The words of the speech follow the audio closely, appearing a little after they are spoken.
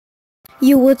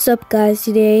Yo, what's up guys?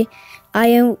 Today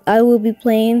I will be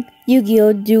playing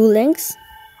Yu-Gi-Oh! Duel Links.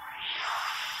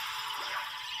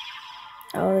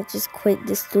 I'll just quit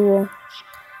this duel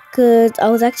cause I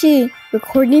was actually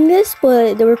recording this,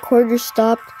 but the recorder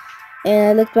stopped and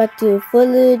I looked back to the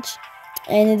footage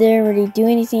and it didn't really do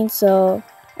anything, so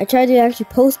I tried to actually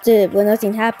post it but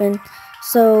nothing happened.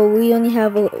 So we only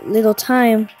have a little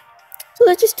time, so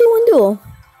let's just do one duel.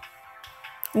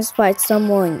 Let's fight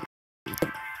someone.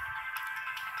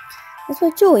 Let's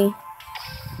fight Joey.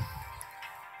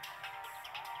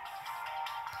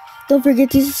 Don't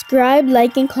forget to subscribe,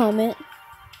 like, and comment.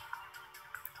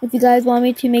 If you guys want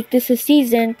me to make this a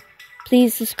season,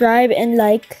 please subscribe and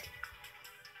like.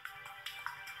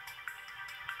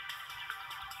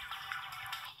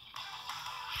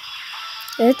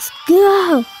 Let's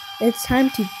go! It's time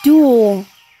to duel.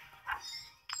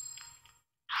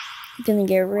 I'm gonna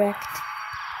get wrecked.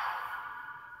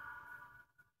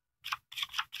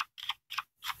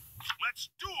 Let's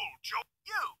duel, Joe.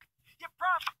 You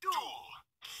prompt duel.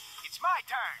 It's my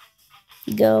turn.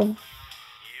 Go.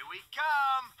 Here we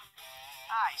come.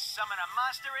 I summon a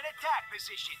monster in attack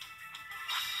position.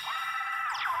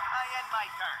 I end my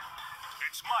turn.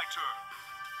 It's my turn.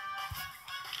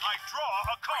 I draw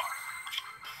a card.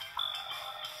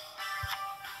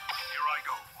 Here I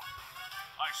go.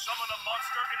 I summon a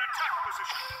monster in attack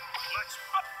position.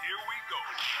 Here we go.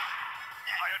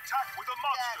 I attack with a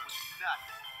monster. That was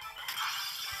nothing.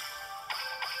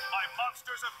 My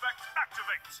monster's effect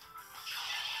activates.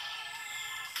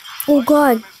 Oh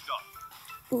god. Turn is done.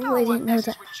 Oh, I didn't know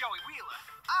that. With Joey Wheeler.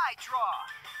 I draw.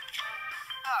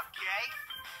 Okay.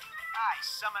 I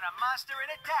summon a monster in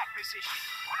attack position.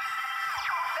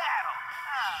 Battle.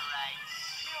 All right.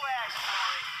 You asked for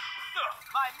it.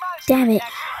 My monster Damn it.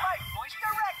 attacks with life points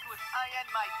direct with I end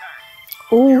my turn.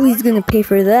 Oh, he's gonna pay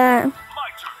for that. My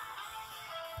turn.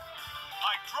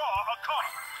 I draw a card.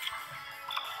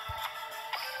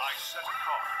 I set a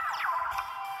card.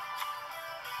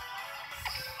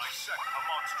 I set a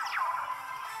monster.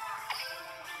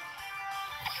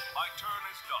 My turn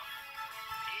is done.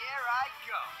 Here I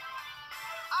go.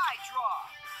 I draw.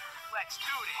 Let's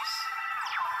do this.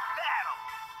 Battle.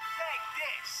 Take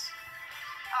this.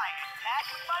 I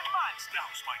attack with my monster.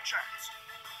 Now's my chance.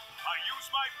 I use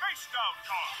my face down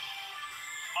card.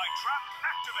 My trap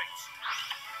activates.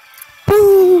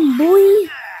 Boom, boy.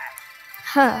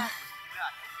 Ha. Nothing.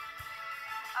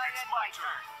 I It's end my my turn.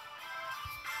 turn.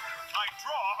 I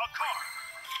draw a card.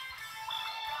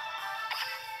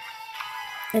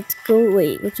 Let's go.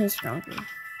 Wait, which one's stronger?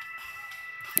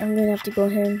 I'm gonna have to go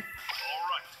him. All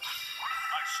right.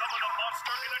 I summon a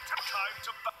monster in attack time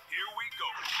to Here we go.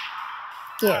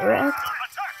 Get wrecked. Monster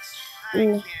attacks. I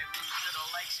Ooh. can't lose to the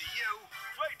likes of you.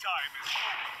 Playtime is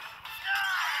over.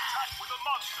 I attack with a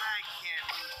monster. I can't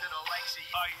lose to the likes of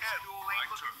you. I end Duel my ain't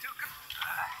looking turn. too good.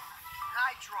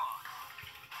 I draw.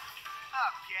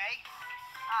 Okay.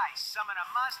 I summon a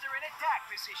monster in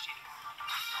attack position.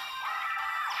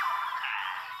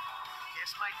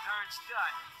 Guess my turn's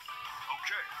done.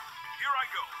 Okay. Here I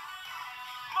go.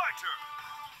 My turn.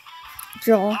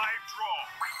 Draw. I draw.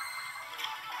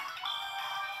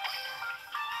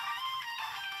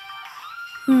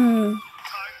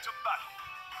 Time to battle.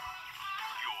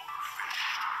 You're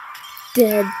finished.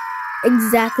 Dead.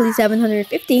 Exactly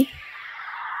 750.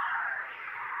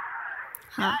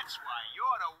 Huh. That's why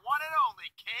you're the one and only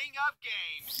king of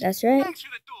games. That's right. Thanks for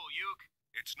the duel, Yuke.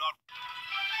 It's not.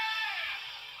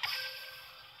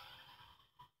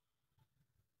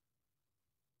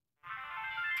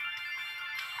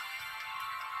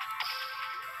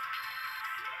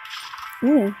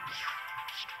 Ooh.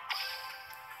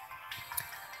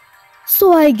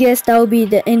 So I guess that will be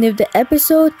the end of the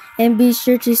episode, and be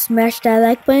sure to smash that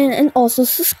like button and also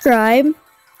subscribe.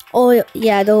 Oh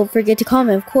yeah, don't forget to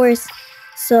comment, of course.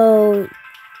 So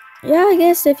yeah, I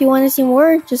guess if you want to see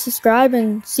more, just subscribe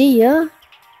and see ya.